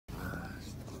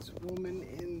woman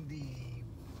in the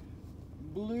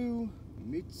blue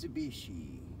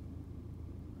Mitsubishi.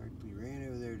 Practically ran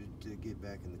over there to get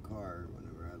back in the car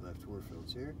whenever I left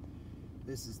Warfield's here.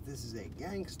 This is a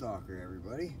gang stalker,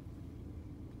 everybody.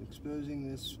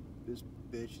 Exposing this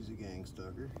bitch is a gang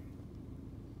stalker.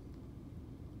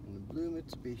 In the blue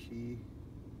Mitsubishi.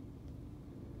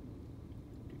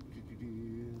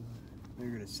 They're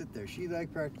gonna sit there. She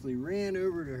like practically ran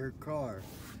over to her car.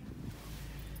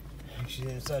 She's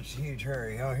in such a huge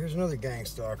hurry. Oh, here's another gang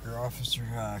stalker, Officer,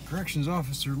 Corrections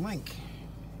Officer Link.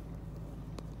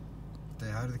 Say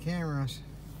hi to the cameras.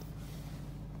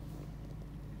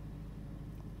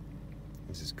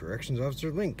 This is Corrections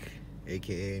Officer Link,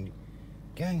 aka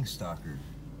Gang Stalker.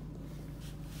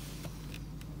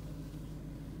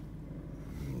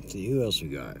 Let's see who else we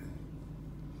got.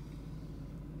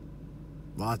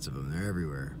 Lots of them. They're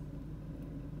everywhere.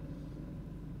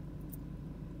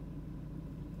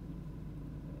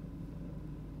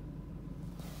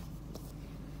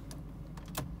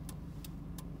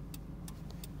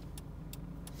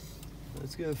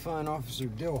 Let's go find Officer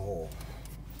Dillhole.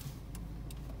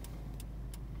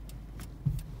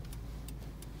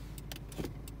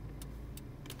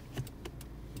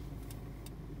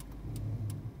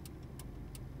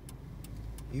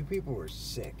 You people were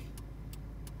sick.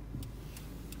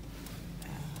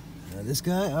 Now this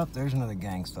guy, oh, there's another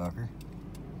gang stalker.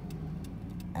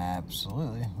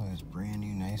 Absolutely, with his brand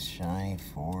new, nice, shiny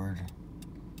Ford.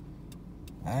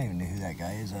 I don't even know who that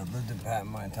guy is. I've lived in Patton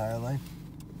my entire life.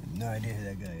 I have no idea who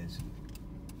that guy is.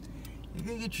 You're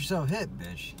gonna get yourself hit,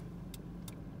 bitch.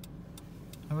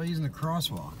 How about using the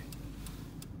crosswalk?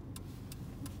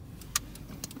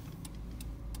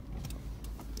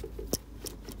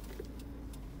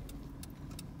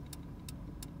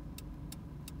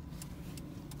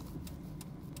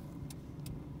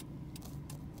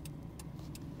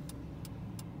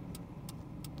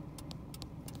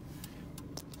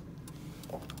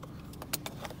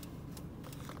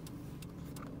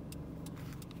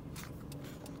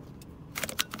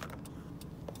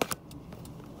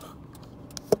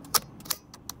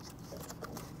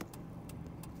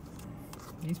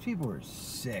 These people are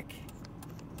sick.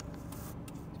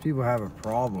 These people have a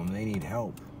problem. They need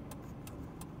help.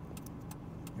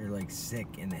 They're like sick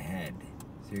in the head.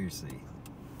 Seriously.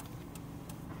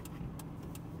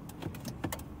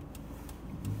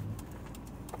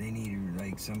 They need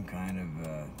like some kind of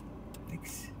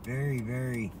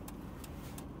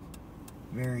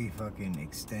very fucking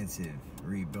extensive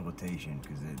rehabilitation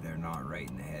because they're not right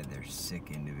in the head. They're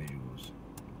sick individuals.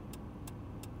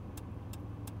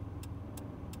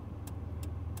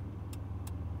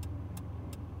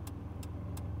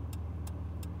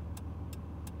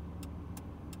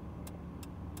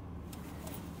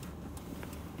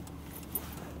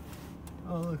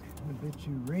 Oh look, I bet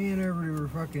you ran over to her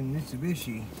fucking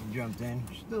Mitsubishi and jumped in.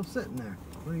 She's still sitting there.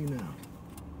 What do you know?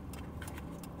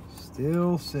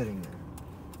 Still sitting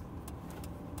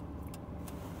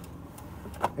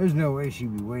there. There's no way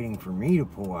she'd be waiting for me to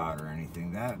pull out or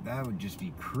anything. That would just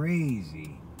be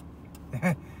crazy.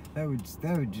 That would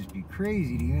just be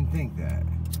crazy to even think that.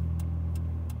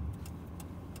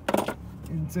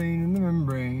 Insane in the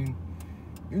membrane.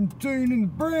 Insane in the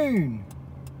brain.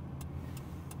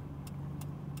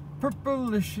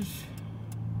 Purplicious,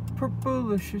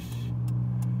 purplicious,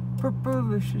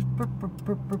 purplicious,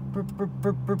 purplicious,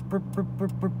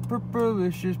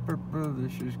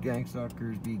 purplicious.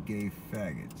 Gangstalkers be gay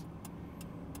faggots.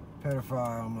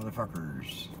 Pedophile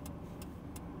motherfuckers.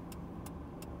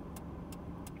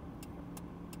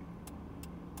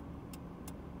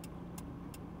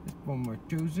 It's for my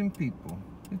chosen people.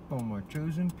 It's for my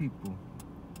chosen people.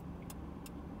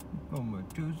 It's for my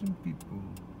chosen people.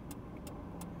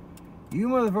 You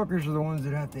motherfuckers are the ones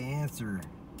that have to answer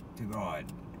to God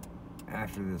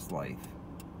after this life.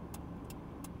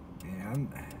 And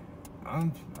I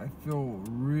feel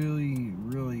really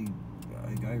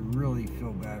I really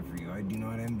feel bad for you. I do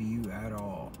not envy you at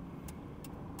all.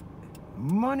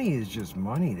 Money is just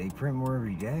money. They print more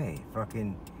every day.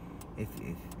 Fucking if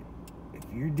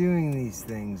you're doing these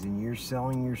things and you're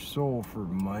selling your soul for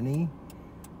money,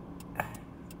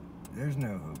 there's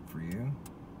no hope for you.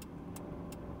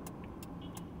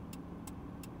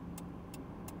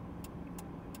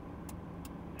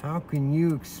 How can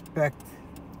you expect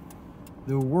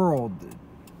the world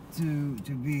to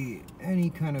be any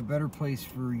kind of better place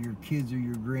for your kids or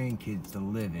your grandkids to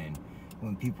live in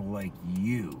when people like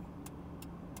you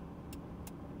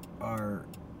are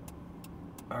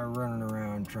running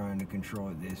around trying to control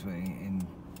it this way and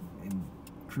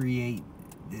create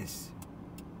this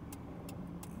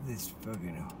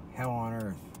fucking hell on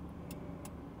earth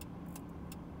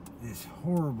this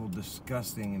horrible,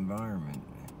 disgusting environment.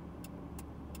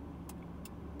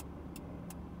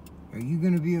 Are you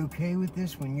going to be okay with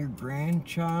this when your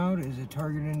grandchild is a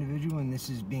target individual and this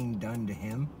is being done to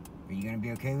him? Are you going to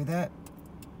be okay with that?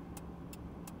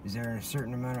 Is there a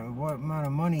certain amount of, what amount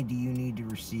of money do you need to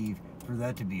receive for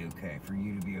that to be okay? For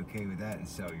you to be okay with that and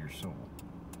sell your soul?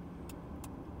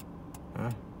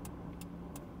 Huh?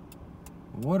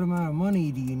 What amount of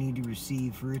money do you need to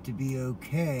receive for it to be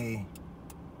okay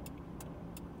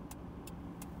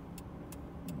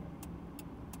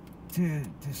to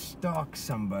stalk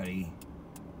somebody?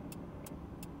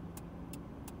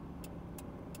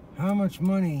 How much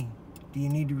money do you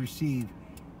need to receive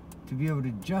to be able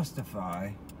to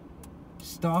justify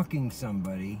stalking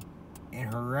somebody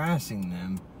and harassing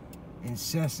them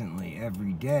incessantly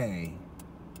every day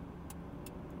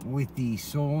with the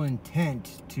sole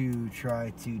intent to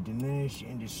try to diminish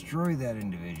and destroy that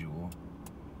individual?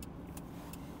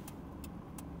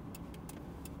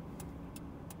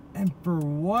 And for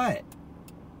what?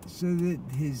 So that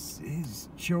his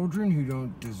children, who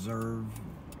don't deserve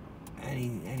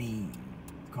any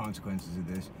consequences of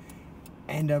this,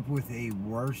 end up with a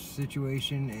worse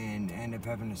situation and end up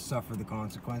having to suffer the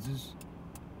consequences?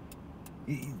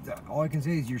 All I can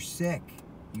say is you're sick.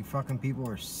 You fucking people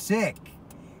are sick.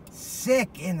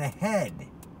 Sick in the head.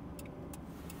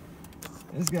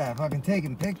 This guy fucking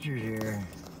taking pictures here.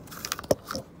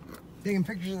 Taking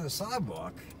pictures of the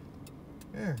sidewalk.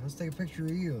 Here, let's take a picture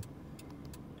of you.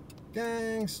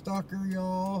 Gang stalker,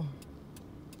 y'all.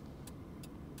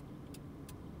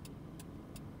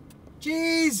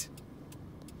 Cheese!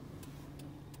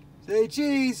 Say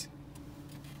cheese!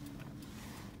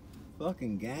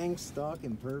 Fucking gang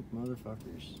stalking perp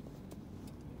motherfuckers.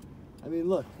 I mean,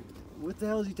 look. What the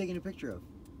hell is he taking a picture of?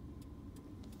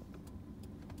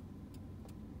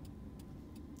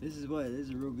 This is what? This is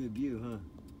a real good view, huh?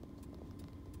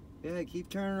 Yeah, keep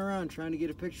turning around trying to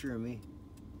get a picture of me.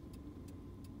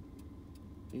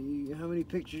 How many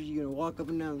pictures are you gonna walk up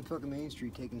and down the fucking Main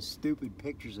Street taking stupid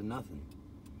pictures of nothing?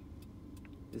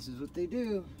 This is what they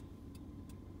do.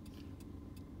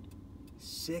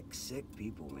 Sick, sick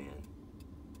people, man.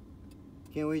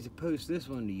 Can't wait to post this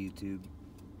one to YouTube.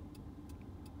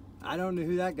 I don't know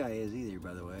who that guy is either,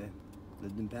 by the way.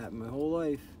 Lived in Patton my whole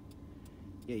life.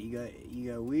 Yeah,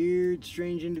 you got weird,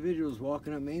 strange individuals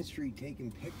walking up Main Street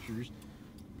taking pictures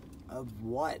of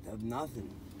what? Of nothing.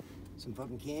 Some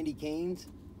fucking candy canes.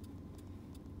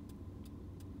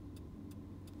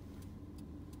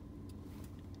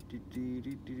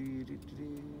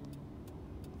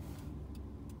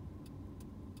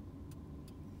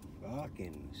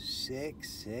 Fucking sick,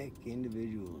 sick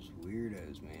individuals,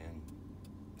 weirdos, man.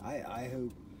 I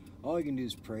hope, all I can do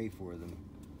is pray for them.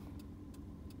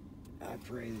 I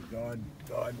pray that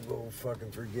God will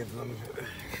fucking forgive them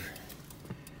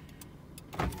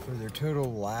for their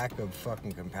total lack of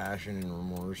fucking compassion and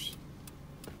remorse,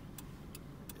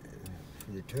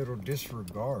 for their total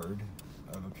disregard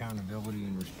of accountability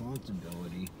and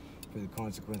responsibility for the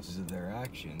consequences of their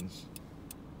actions.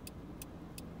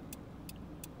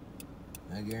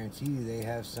 I guarantee you they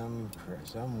have some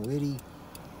witty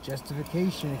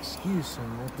justification, excuse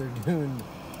on what they're doing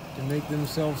to make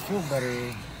themselves feel better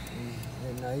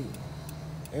at night.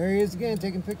 There he is again,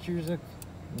 taking pictures. Look,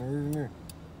 in the rearview mirror.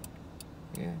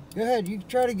 Yeah, go ahead. You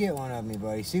try to get one of me,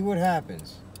 buddy. See what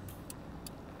happens.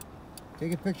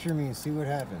 Take a picture of me and see what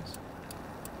happens.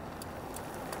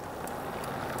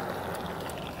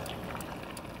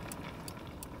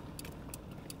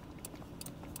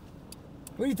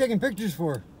 What are you taking pictures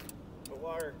for? The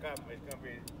water company's going to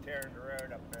be tearing the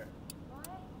road up there.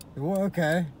 What? Well,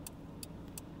 okay.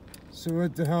 So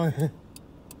what the hell?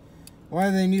 Why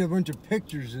do they need a bunch of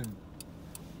pictures of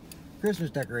Christmas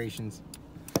decorations?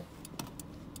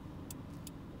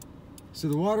 So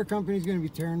the water company's going to be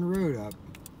tearing the road up.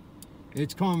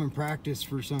 It's common practice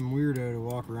for some weirdo to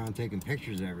walk around taking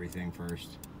pictures of everything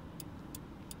first.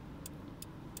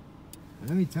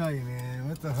 Let me tell you, man,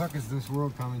 what the heck is this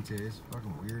world coming to? This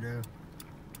fucking weirdo.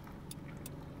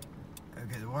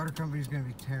 Okay, the water company's gonna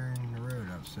be tearing the road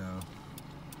up, so.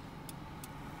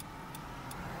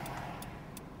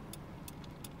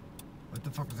 What the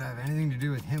fuck does that have anything to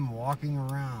do with him walking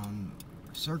around,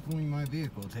 circling my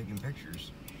vehicle, taking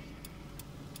pictures?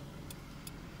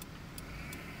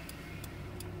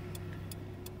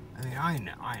 I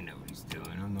mean, I know what he's doing.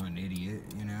 I'm not an idiot,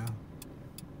 you know?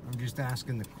 I'm just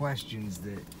asking the questions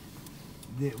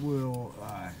that will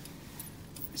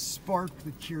spark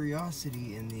the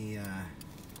curiosity and the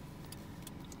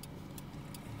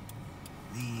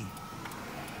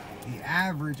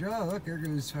average. Oh, look, there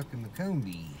goes fucking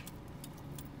McCombie.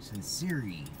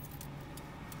 Sincere.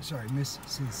 sorry, Miss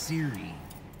Sincerity,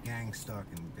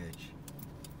 gang-stalking bitch.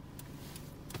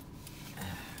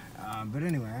 But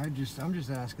anyway, I'm just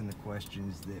asking the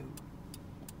questions that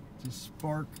to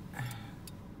spark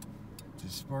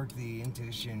the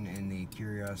intuition and the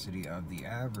curiosity of the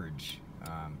average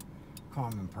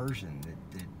common person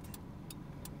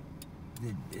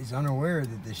that is unaware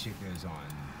that this shit goes on,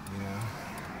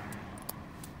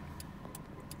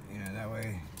 that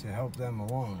way to help them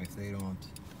along if they don't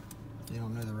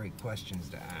know the right questions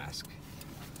to ask.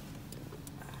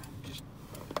 Just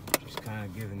kind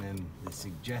of giving them the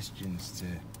suggestions to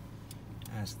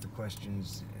ask the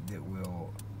questions that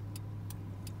will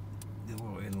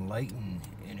enlighten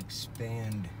and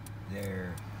expand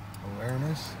their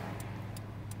awareness,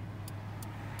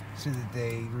 so that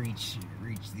they reach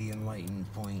the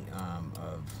enlightened point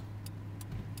of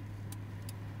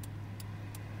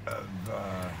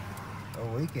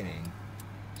awakening,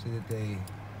 so that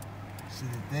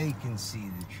they can see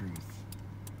the truth,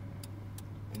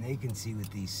 and they can see what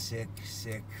these sick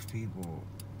people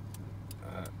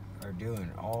are doing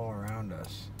all around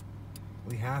us.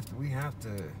 We have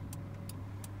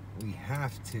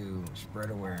to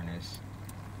spread awareness.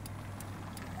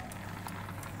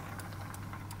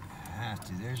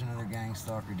 There's another gang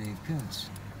stalker, Dave Koontz.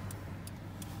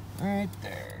 Right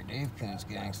there, Dave Koontz,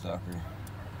 gang stalker.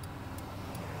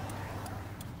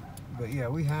 But yeah,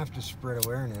 we have to spread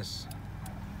awareness.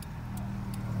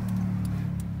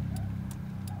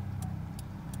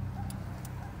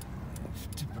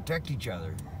 To protect each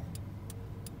other.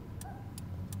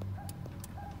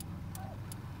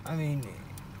 I mean,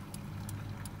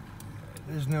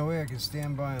 there's no way I can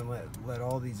stand by and let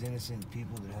all these innocent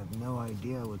people that have no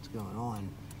idea what's going on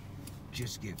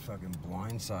just get fucking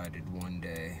blindsided one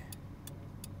day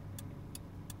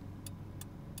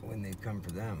when they come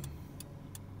for them,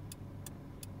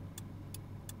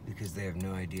 because they have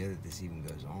no idea that this even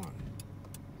goes on.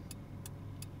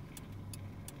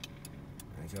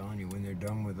 I'm telling you, when they're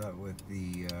done with us,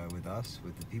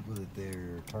 with the people that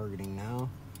they're targeting now,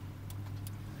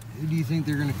 who do you think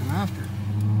they're going to come after?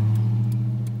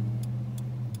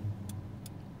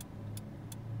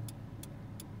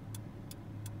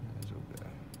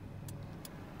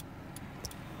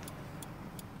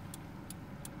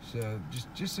 So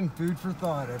just some food for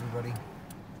thought, everybody.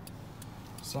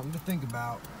 Something to think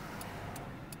about.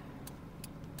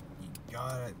 You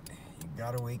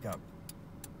gotta wake up.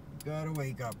 You gotta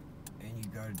wake up, and you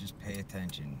gotta just pay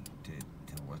attention to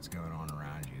what's going on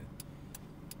around you.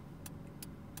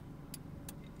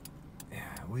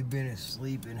 Yeah, we've been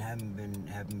asleep and haven't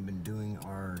been doing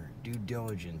our due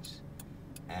diligence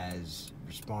as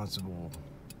responsible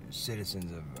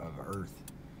citizens of Earth.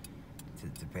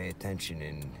 To pay attention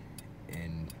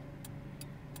and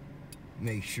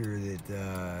make sure that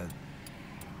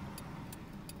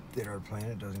that our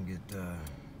planet doesn't get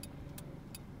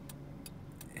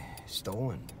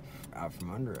stolen out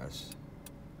from under us,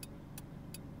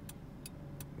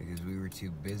 because we were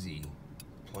too busy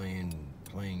playing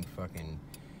fucking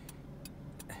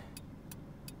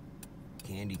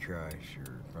Candy Crush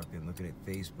or fucking looking at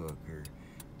Facebook, or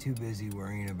too busy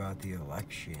worrying about the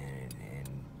election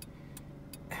and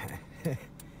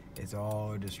it's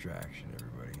all a distraction,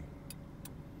 everybody.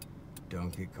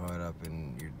 Don't get caught up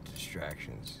in your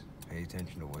distractions. Pay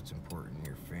attention to what's important in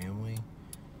your family,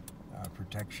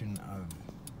 protection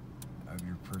of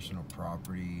your personal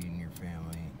property and your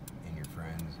family and your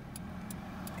friends,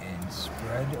 and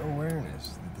spread awareness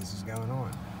that this is going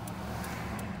on.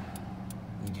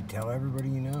 You need to tell everybody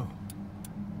you know,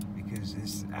 because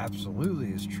this absolutely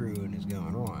is true and is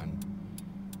going on.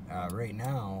 Right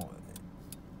now,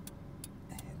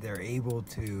 they're able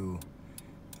to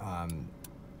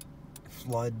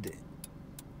flood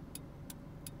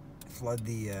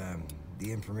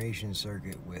the information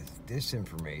circuit with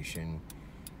disinformation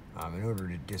in order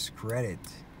to discredit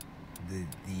the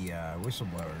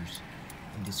whistleblowers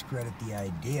and discredit the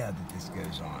idea that this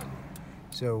goes on.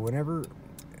 So whenever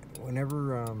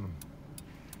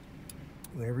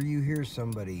you hear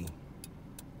somebody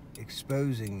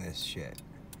exposing this shit,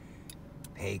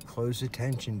 pay close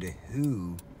attention to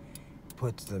who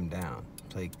puts them down.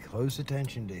 Pay close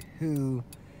attention to who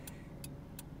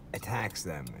attacks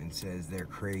them and says they're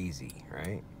crazy,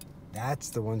 right? That's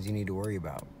the ones you need to worry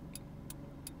about.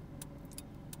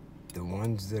 The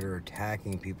ones that are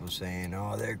attacking people saying,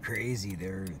 oh, they're crazy,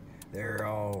 they're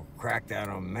all cracked out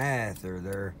on meth, or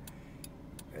they're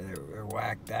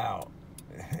whacked out.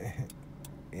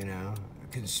 You know,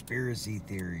 conspiracy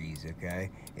theories,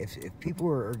 okay? If people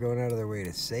are going out of their way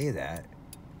to say that,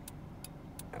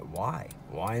 why?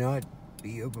 Why not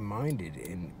be open-minded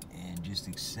and just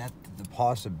accept the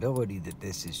possibility that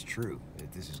this is true,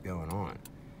 that this is going on.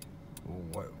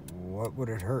 What would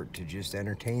it hurt to just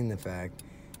entertain the fact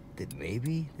that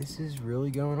maybe this is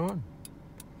really going on?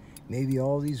 Maybe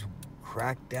all these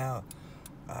cracked out,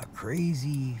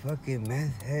 crazy fucking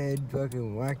meth head,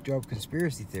 fucking whack job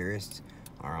conspiracy theorists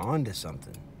are onto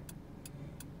something.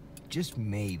 Just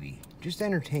maybe. Just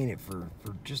entertain it for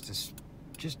just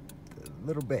a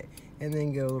little bit, and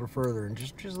then go a little further and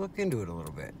just look into it a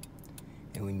little bit.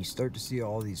 And when you start to see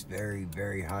all these very,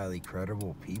 very highly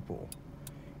credible people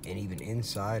and even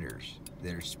insiders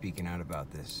that are speaking out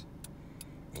about this,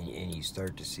 and you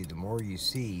start to see, the more you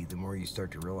see, the more you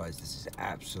start to realize this is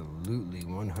absolutely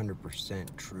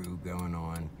 100% true going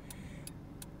on.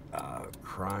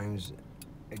 Crimes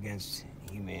against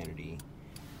humanity,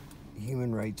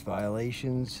 human rights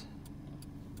violations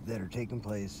that are taking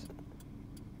place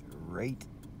right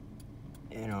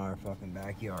in our fucking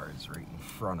backyards, right in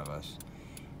front of us.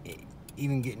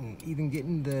 Even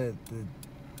getting the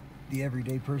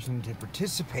everyday person to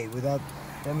participate without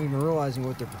them even realizing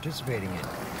what they're participating in.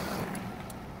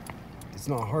 It's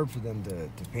not hard for them to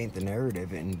paint the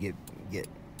narrative and get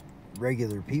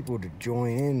regular people to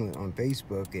join in on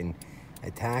Facebook and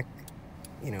attack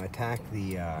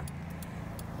the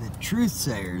truth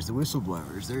sayers, the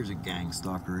whistleblowers. There's a gang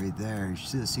stalker right there. You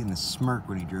should have seen the smirk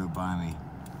when he drove by me.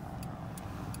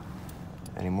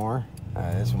 Anymore?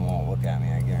 This one won't look at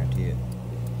me, I guarantee it.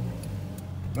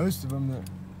 Most of them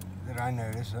that I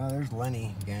notice, there's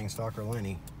Lenny, gang stalker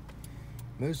Lenny.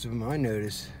 Most of them I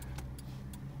notice,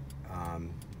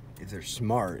 if they're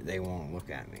smart, they won't look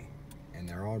at me. And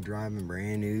they're all driving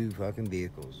brand new fucking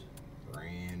vehicles.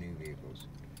 Brand new vehicles.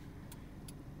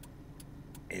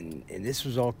 And this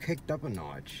was all kicked up a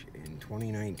notch in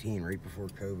 2019, right before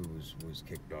COVID was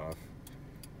kicked off.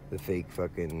 The fake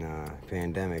fucking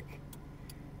pandemic.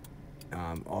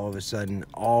 All of a sudden,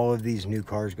 all of these new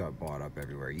cars got bought up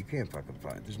everywhere. You can't fucking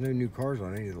find. There's no new cars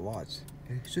on any of the lots.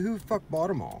 So who the fuck bought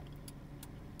them all?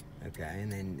 Okay,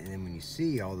 and then when you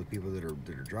see all the people that are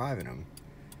driving them,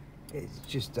 it's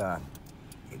just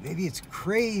maybe it's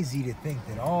crazy to think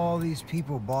that all these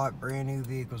people bought brand new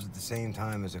vehicles at the same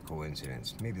time as a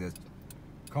coincidence. Maybe that's,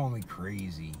 call me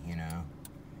crazy, you know,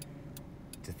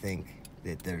 to think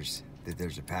that there's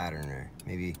a pattern there.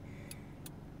 Maybe,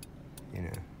 you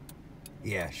know.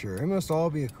 Yeah, sure. It must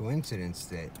all be a coincidence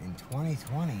that in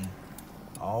 2020,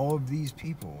 all of these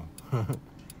people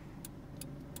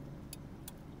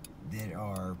that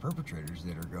are perpetrators,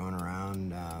 that are going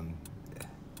around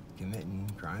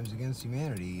committing crimes against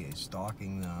humanity,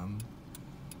 stalking them,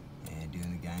 and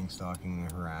doing the gang stalking,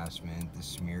 the harassment, the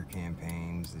smear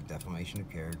campaigns, the defamation of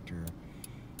character.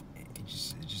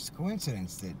 It's just a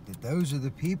coincidence that those are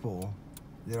the people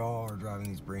that all are driving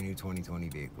these brand new 2020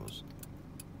 vehicles.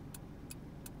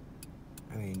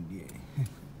 I mean, yeah.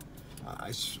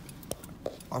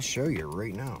 I'll show you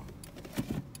right now.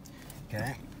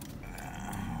 Okay?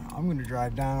 I'm going to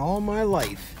drive down all my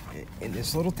life in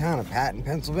this little town of Patton,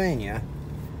 Pennsylvania.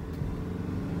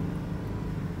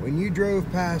 When you drove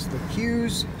past the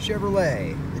Hughes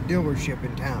Chevrolet, the dealership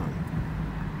in town,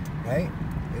 right?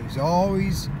 It was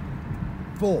always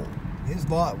full. His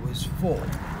lot was full.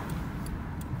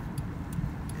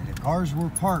 Cars were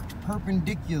parked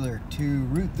perpendicular to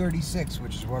Route 36,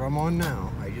 which is what I'm on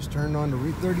now. I just turned on to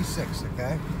Route 36,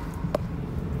 okay?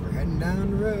 We're heading down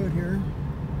the road here.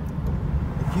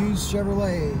 The Hughes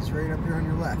Chevrolet is right up here on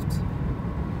your left.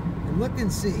 And look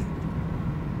and see,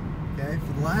 okay?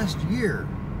 For the last year,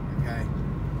 okay,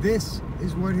 this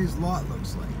is what his lot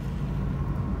looks like.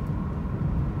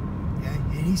 Okay?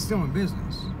 And he's still in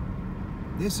business.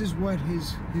 This is what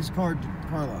his car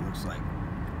lot looks like.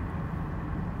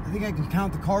 I think I can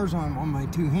count the cars on my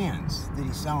two hands that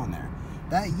he's selling there.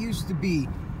 That used to be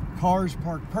cars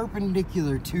parked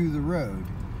perpendicular to the road,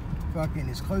 fucking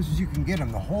as close as you can get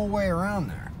them the whole way around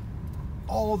there.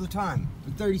 All the time,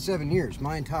 for 37 years,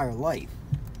 my entire life.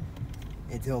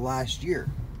 Until last year.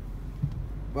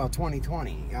 Well,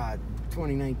 2020,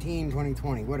 2019,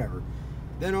 2020, whatever.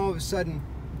 Then all of a sudden,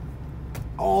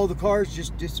 all the cars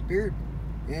just disappeared.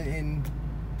 And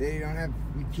they don't have,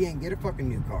 you can't get a fucking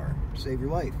new car to save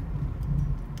your life.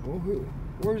 Well,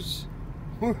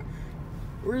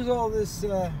 where's all this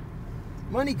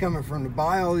money coming from to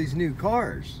buy all these new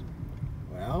cars?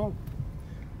 Well,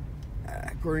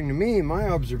 according to me, my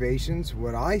observations,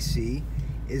 what I see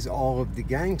is all of the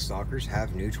gang stalkers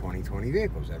have new 2020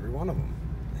 vehicles, every one of them.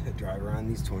 They drive around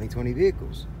these 2020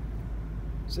 vehicles.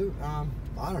 So,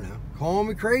 I don't know, call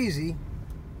me crazy.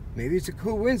 Maybe it's a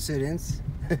coincidence.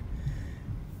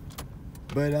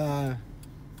 But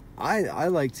I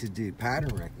like to do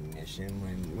pattern recognition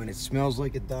when it smells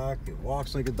like a duck, it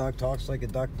walks like a duck, talks like a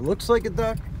duck, looks like a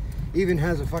duck, even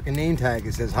has a fucking name tag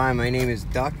that says, "Hi, my name is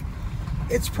Duck."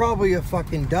 It's probably a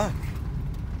fucking duck.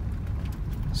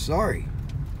 Sorry.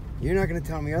 You're not gonna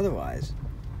tell me otherwise.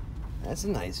 That's a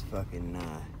nice fucking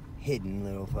hidden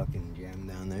little fucking gem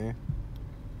down there.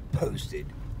 Posted.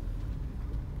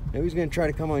 Nobody's gonna try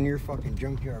to come on your fucking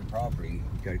junkyard property.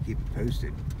 You gotta keep it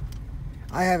posted.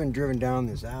 I haven't driven down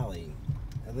this alley.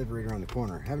 I live right around the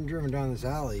corner. Haven't driven down this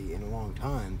alley in a long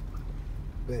time.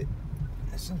 But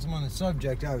since I'm on the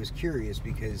subject, I was curious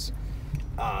because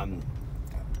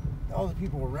all the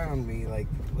people around me, like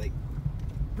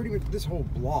pretty much this whole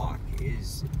block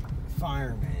is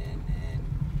firemen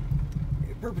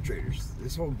and perpetrators.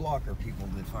 This whole block are people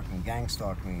that fucking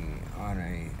gangstalk me on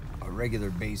a regular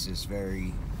basis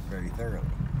very, very thoroughly.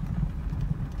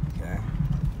 Okay?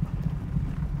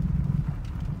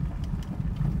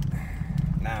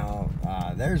 Now,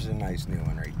 there's a nice new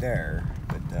one right there.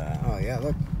 But, oh yeah,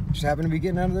 look, just happened to be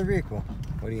getting out of their vehicle.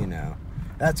 What do you know?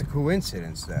 That's a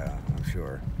coincidence, though, I'm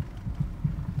sure.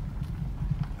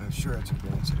 I'm sure it's a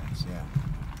coincidence, yeah.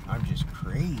 I'm just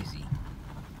crazy.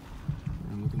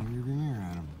 I'm looking in the rearview mirror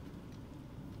at him.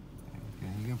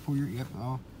 Okay, you gotta pull your, yep,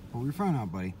 oh, pull your phone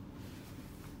out, buddy.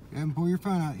 Go ahead and pull your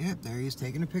phone out. Yep, there he is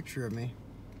taking a picture of me.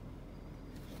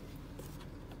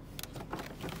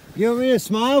 You want me to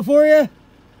smile for you?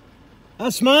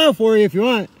 I'll smile for you if you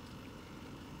want.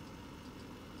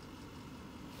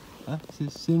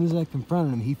 As soon as I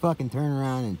confronted him, he fucking turned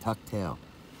around and tucked tail.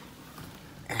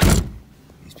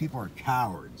 These people are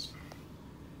cowards.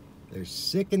 They're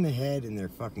sick in the head and they're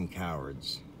fucking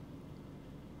cowards.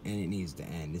 And it needs to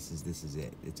end. This is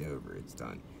it. It's over. It's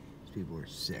done. These people are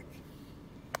sick.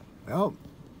 Well,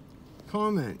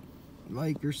 comment,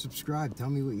 like, or subscribe.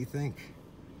 Tell me what you think.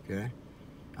 Okay?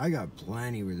 I got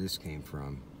plenty where this came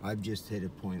from. I've just hit a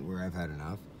point where I've had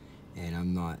enough.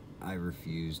 And I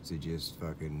refuse to just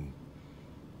fucking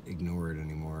ignore it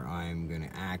anymore. I am gonna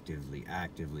actively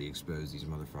expose these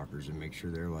motherfuckers and make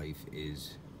sure their life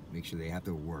is, make sure they have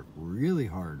to work really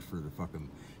hard for the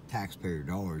fucking taxpayer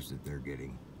dollars that they're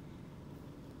getting.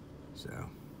 So,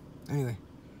 anyway,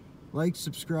 like,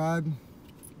 subscribe,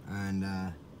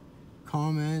 and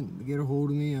comment, get a hold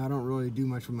of me. I don't really do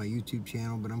much with my YouTube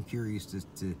channel, but I'm curious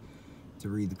to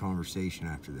read the conversation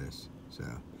after this. So,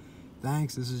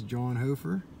 thanks. This is John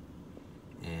Hofer,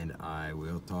 and I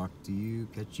will talk to you,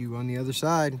 catch you on the other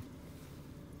side.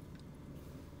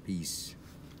 Peace.